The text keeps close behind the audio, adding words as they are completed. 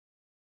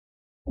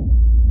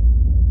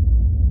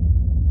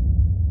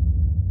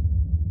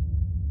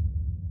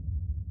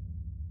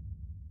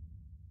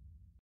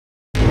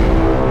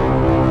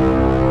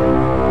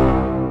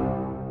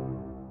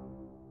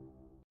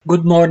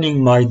Good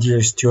morning, my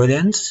dear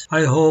students.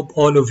 I hope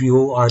all of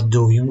you are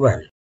doing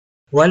well.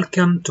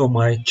 Welcome to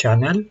my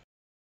channel.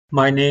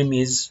 My name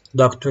is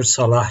Dr.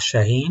 Salah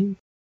Shaheen,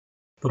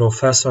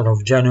 Professor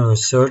of General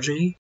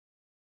Surgery,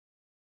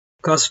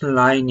 Qasr Al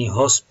Aini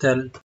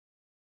Hospital,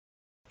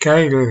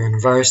 Cairo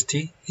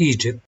University,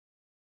 Egypt.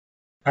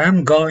 I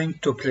am going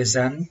to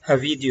present a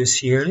video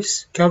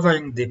series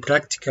covering the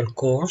practical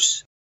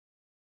course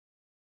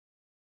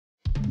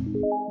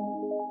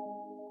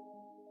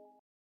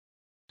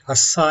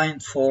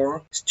assigned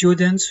for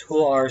students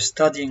who are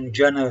studying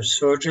general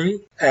surgery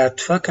at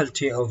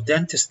Faculty of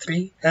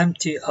Dentistry,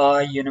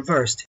 MTI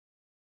University.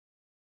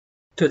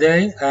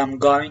 Today I am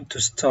going to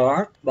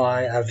start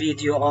by a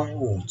video on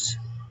wounds.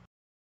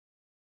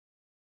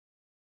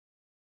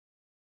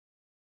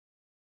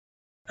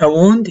 A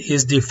wound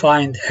is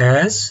defined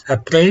as a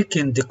break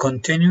in the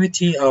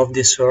continuity of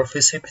the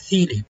surface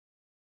epithelium.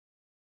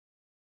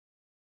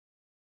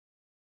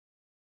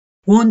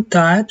 Wound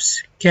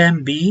types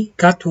can be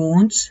cut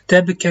wounds,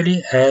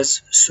 typically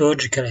as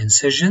surgical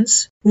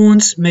incisions.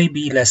 Wounds may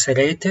be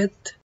lacerated,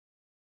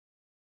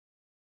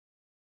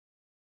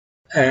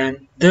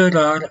 and there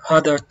are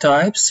other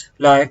types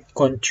like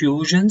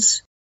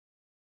contusions,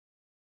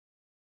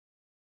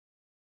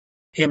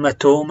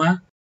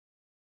 hematoma,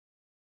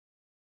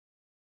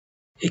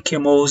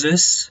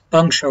 ecchymosis,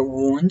 puncture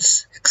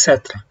wounds,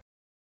 etc.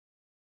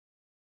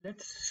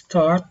 Let's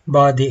start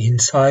by the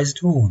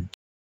incised wound.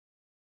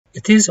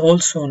 It is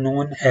also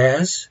known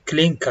as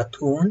clean cut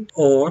wound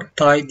or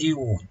tidy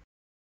wound.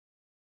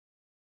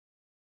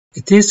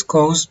 It is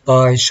caused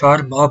by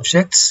sharp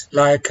objects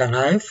like a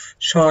knife,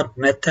 sharp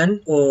metal,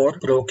 or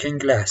broken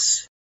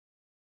glass.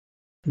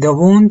 The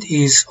wound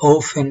is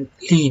often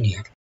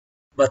linear,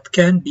 but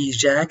can be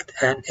jagged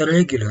and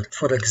irregular,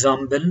 for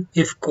example,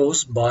 if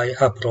caused by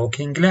a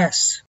broken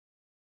glass.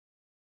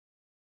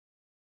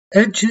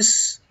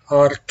 Edges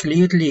are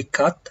clearly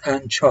cut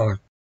and charred,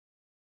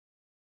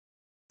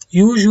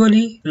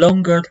 usually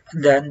longer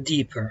than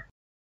deeper.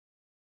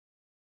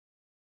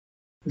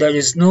 There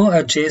is no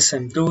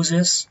adjacent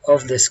bruises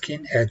of the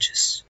skin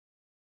edges.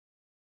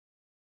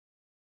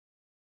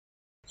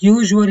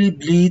 Usually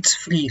bleeds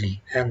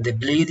freely, and the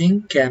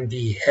bleeding can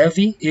be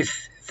heavy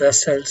if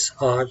vessels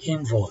are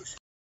involved.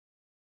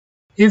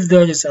 If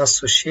there is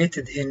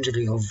associated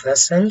injury of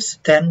vessels,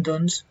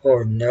 tendons,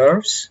 or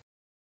nerves,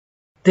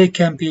 they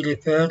can be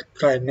repaired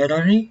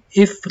primarily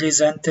if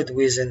presented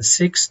within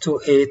 6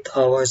 to 8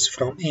 hours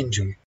from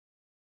injury.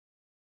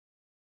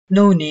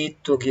 No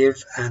need to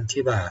give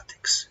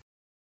antibiotics.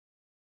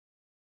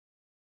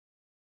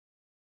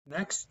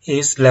 Next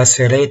is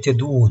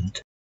lacerated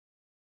wound,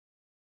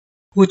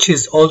 which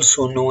is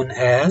also known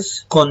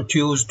as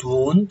contused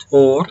wound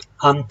or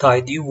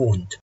untidy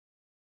wound.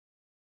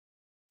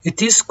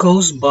 It is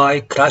caused by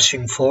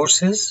crushing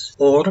forces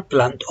or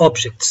blunt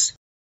objects.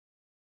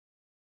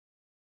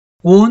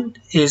 Wound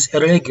is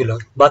irregular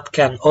but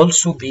can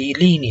also be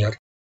linear.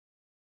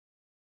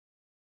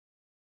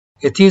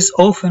 It is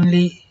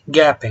oftenly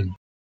gaping.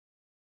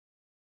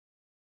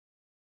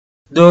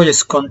 There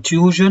is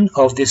contusion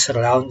of the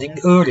surrounding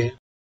area.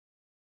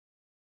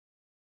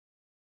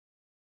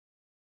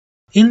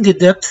 In the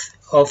depth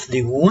of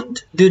the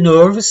wound, the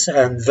nerves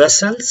and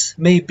vessels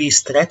may be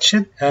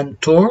stretched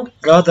and torn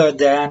rather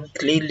than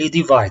cleanly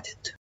divided.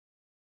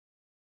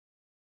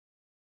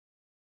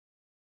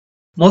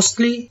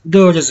 Mostly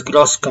there is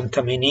gross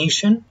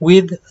contamination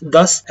with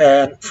dust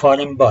and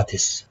foreign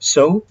bodies,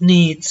 so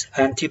needs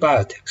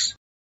antibiotics.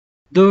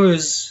 There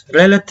is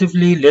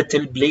relatively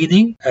little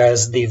bleeding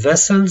as the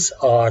vessels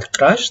are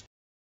crushed,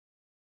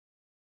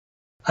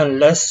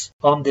 unless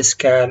on the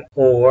scalp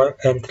or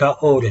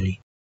intraorally.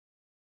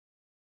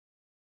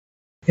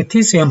 It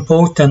is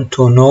important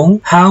to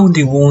know how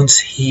the wounds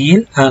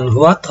heal and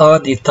what are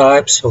the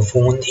types of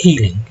wound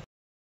healing.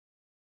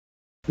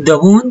 The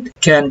wound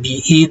can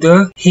be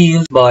either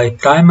healed by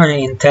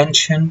primary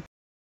intention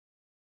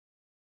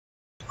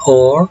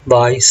or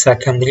by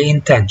secondary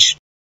intention.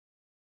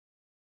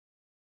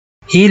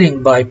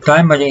 Healing by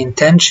primary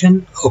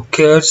intention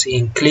occurs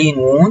in clean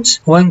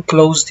wounds when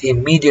closed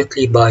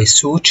immediately by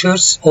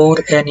sutures or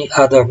any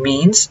other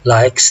means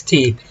like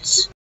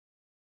staples.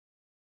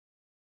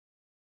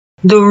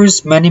 There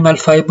is minimal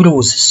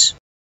fibrosis,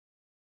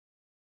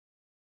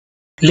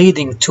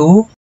 leading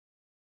to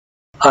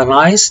a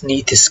nice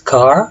neat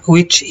scar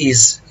which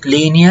is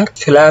linear,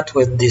 flat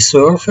with the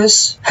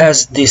surface,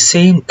 has the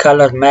same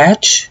color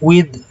match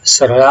with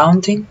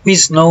surrounding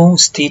with no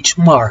stitch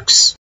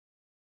marks.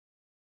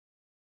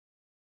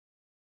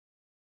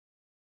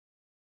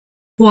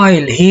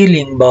 While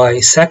healing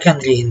by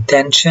secondary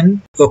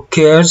intention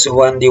occurs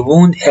when the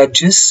wound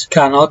edges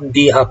cannot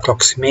be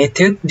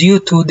approximated due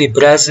to the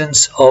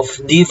presence of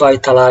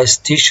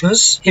devitalized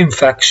tissues,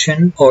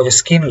 infection, or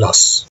skin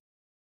loss.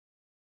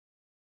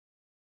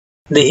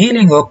 The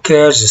healing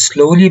occurs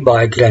slowly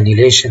by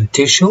granulation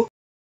tissue,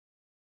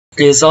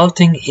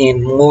 resulting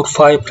in more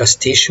fibrous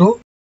tissue,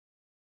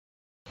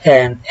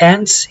 and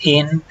ends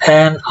in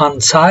an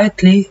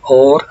unsightly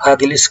or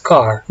ugly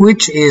scar,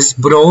 which is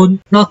broad,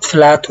 not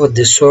flat at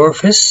the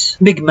surface,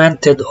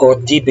 pigmented or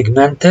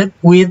depigmented,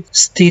 with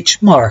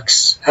stitch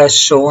marks, as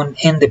shown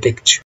in the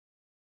picture.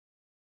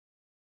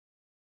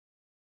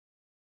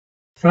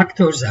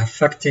 Factors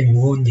affecting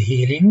wound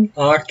healing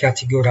are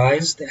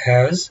categorized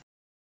as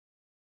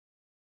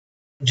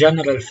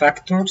general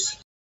factors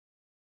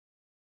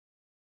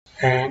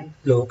and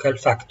local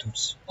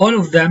factors. All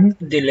of them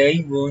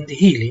delay wound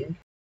healing.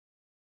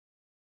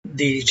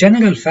 The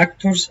general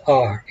factors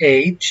are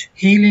age.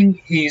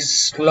 Healing is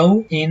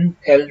slow in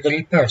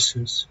elderly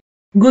persons.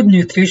 Good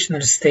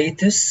nutritional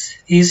status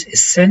is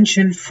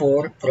essential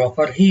for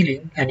proper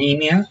healing.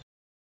 Anemia,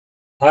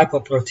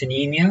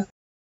 hypoproteinemia,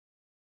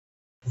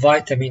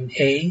 vitamin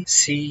A,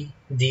 C,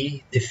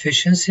 D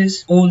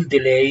deficiencies all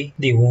delay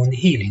the wound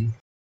healing.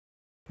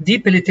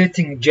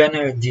 Debilitating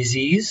general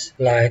disease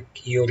like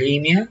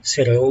uremia,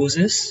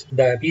 cirrhosis,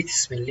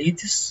 diabetes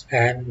mellitus,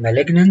 and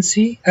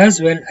malignancy, as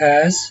well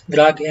as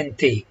drug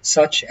intake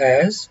such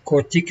as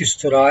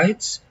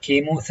corticosteroids,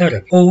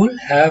 chemotherapy, all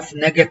have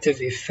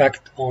negative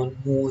effect on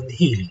wound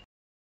healing.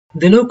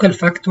 The local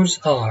factors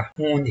are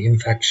wound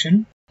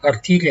infection,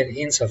 arterial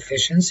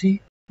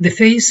insufficiency. The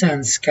face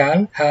and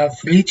scalp have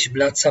rich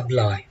blood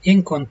supply.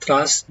 In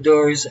contrast,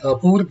 there is a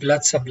poor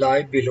blood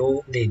supply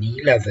below the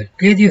knee level.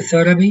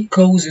 Radiotherapy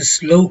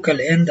causes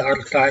local end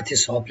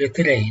arthritis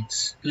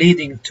obliterations,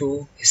 leading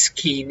to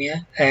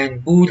ischemia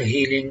and poor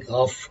healing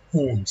of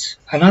wounds.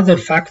 Another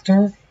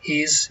factor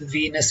is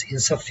venous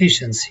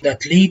insufficiency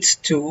that leads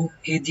to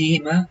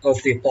edema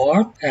of the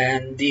part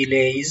and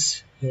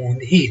delays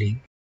wound healing.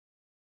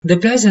 The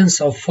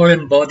presence of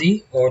foreign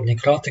body or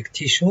necrotic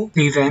tissue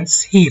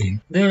prevents healing.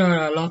 There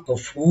are a lot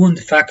of wound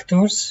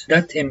factors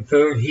that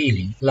impair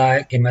healing,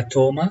 like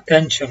hematoma,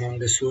 tension on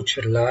the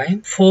suture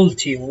line,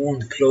 faulty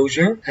wound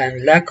closure,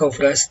 and lack of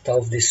rest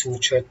of the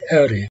sutured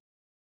area.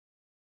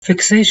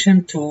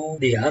 Fixation to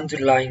the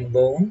underlying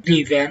bone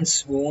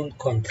prevents wound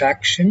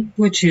contraction,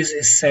 which is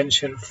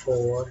essential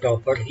for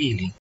proper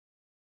healing.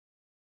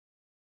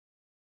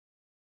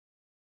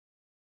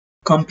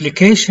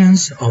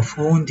 Complications of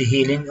wound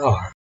healing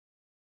are: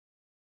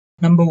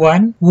 Number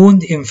 1.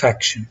 Wound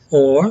infection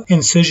or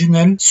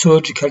incisional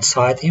surgical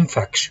site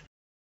infection.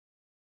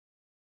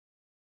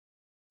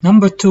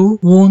 Number 2.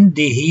 Wound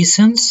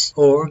dehiscence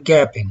or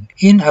gapping.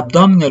 In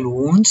abdominal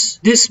wounds,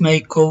 this may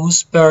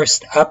cause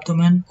burst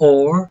abdomen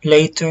or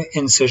later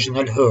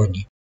incisional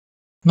hernia.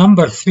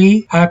 Number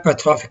 3.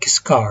 Hypertrophic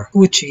scar,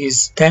 which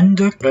is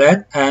tender,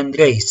 red, and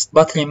raised,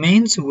 but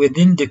remains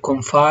within the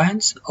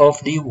confines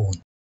of the wound.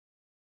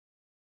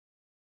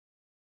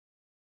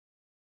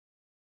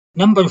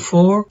 Number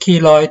 4.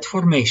 Keloid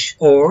formation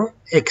or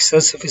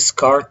excessive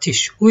scar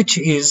tissue, which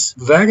is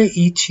very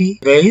itchy,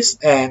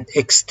 raised, and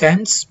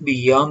extends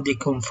beyond the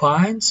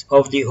confines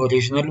of the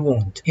original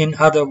wound. In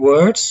other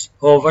words,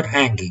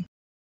 overhanging.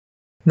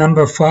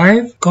 Number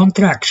 5.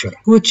 Contracture,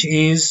 which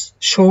is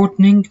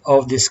shortening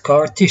of the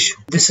scar tissue.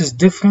 This is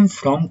different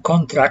from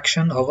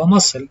contraction of a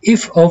muscle.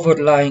 If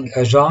overlying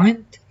a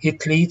joint,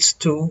 it leads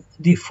to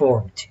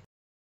deformity.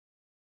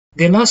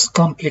 The last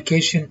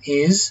complication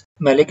is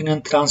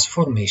malignant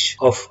transformation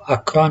of a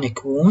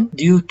chronic wound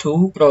due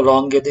to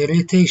prolonged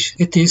irritation.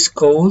 It is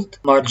called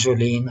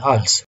Marjolin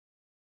ulcer.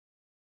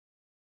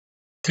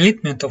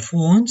 Treatment of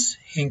wounds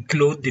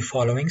include the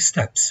following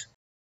steps.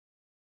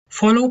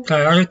 Follow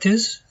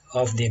priorities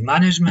of the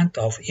management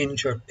of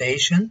injured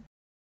patient.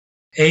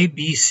 A,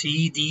 B,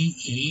 C, D,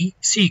 E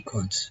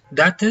sequence.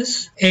 That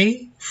is,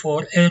 A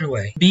for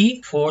airway,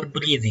 B for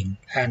breathing,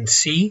 and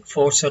C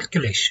for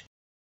circulation.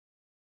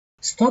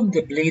 Stop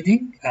the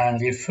bleeding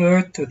and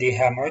refer to the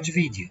hemorrhage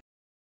video.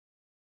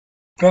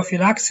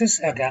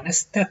 Prophylaxis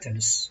against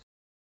tetanus.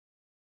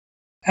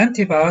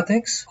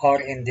 Antibiotics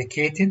are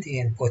indicated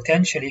in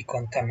potentially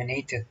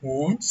contaminated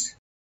wounds,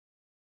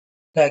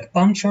 like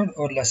punctured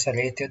or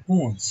lacerated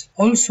wounds.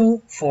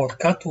 Also for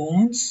cut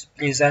wounds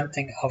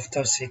presenting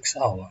after 6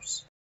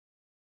 hours.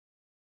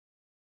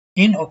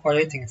 In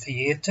operating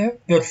theater,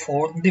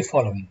 perform the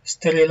following.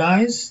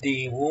 Sterilize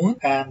the wound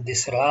and the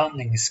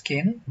surrounding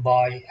skin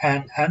by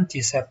an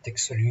antiseptic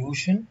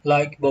solution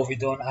like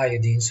povidone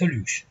iodine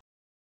solution.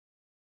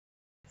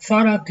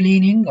 Thorough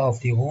cleaning of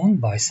the wound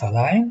by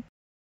saline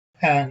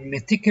and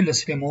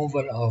meticulous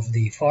removal of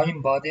the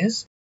foreign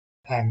bodies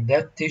and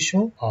dead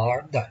tissue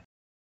are done.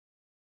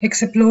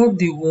 Explore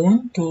the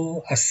wound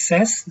to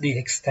assess the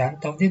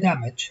extent of the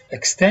damage.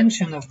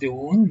 Extension of the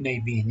wound may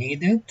be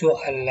needed to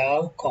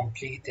allow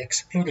complete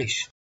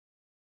exploration.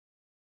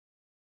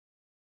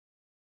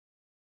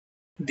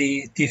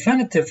 The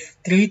definitive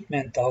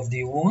treatment of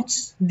the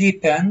wounds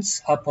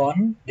depends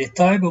upon the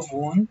type of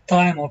wound,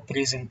 time of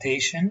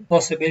presentation,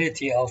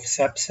 possibility of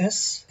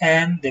sepsis,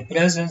 and the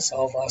presence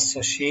of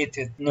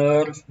associated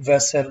nerve,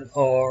 vessel,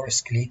 or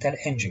skeletal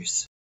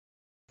injuries.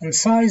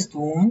 Incised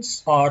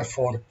wounds are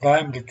for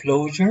primary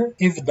closure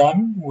if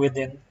done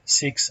within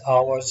 6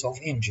 hours of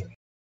injury.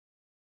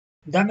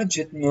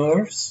 Damaged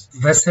nerves,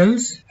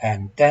 vessels,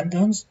 and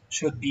tendons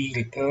should be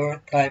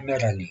repaired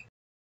primarily.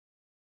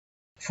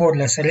 For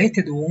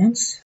lacerated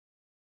wounds,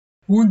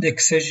 wound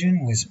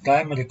excision with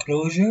primary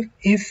closure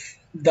if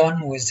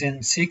done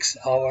within 6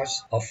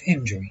 hours of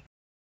injury.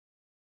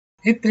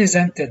 If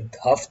presented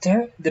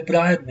after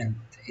debridement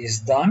is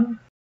done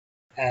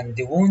and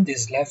the wound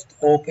is left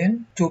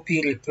open to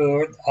be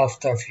repaired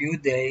after a few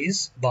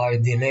days by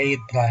delayed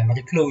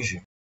primary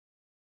closure.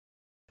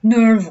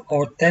 Nerve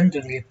or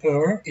tendon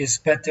repair is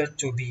better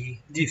to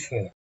be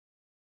deferred.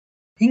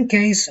 In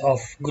case of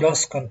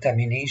gross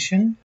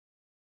contamination,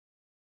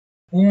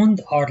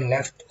 wounds are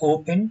left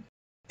open,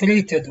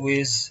 treated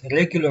with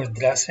regular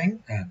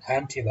dressing and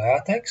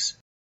antibiotics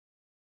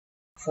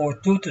for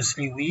 2 to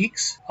 3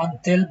 weeks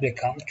until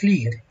become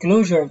clear.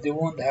 Closure of the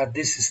wound at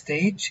this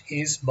stage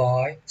is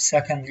by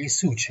secondary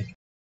suturing.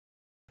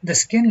 The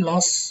skin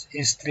loss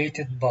is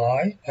treated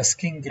by a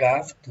skin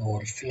graft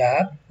or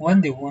flap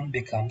when the wound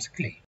becomes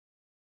clear.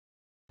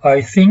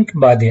 I think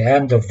by the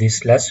end of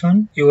this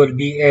lesson, you will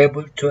be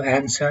able to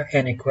answer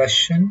any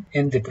question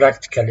in the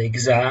practical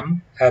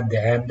exam at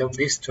the end of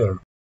this term.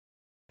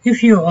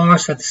 If you are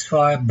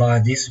satisfied by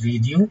this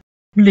video,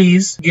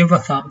 please give a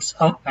thumbs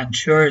up and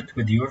share it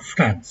with your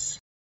friends.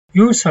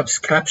 Your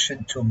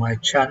subscription to my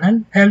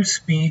channel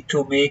helps me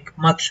to make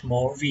much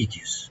more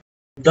videos.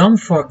 Don't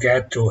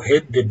forget to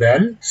hit the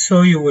bell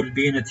so you will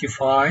be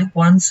notified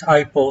once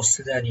I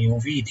posted a new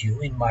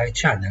video in my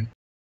channel.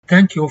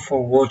 Thank you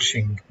for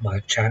watching my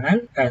channel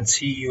and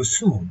see you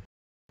soon.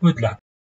 Good luck.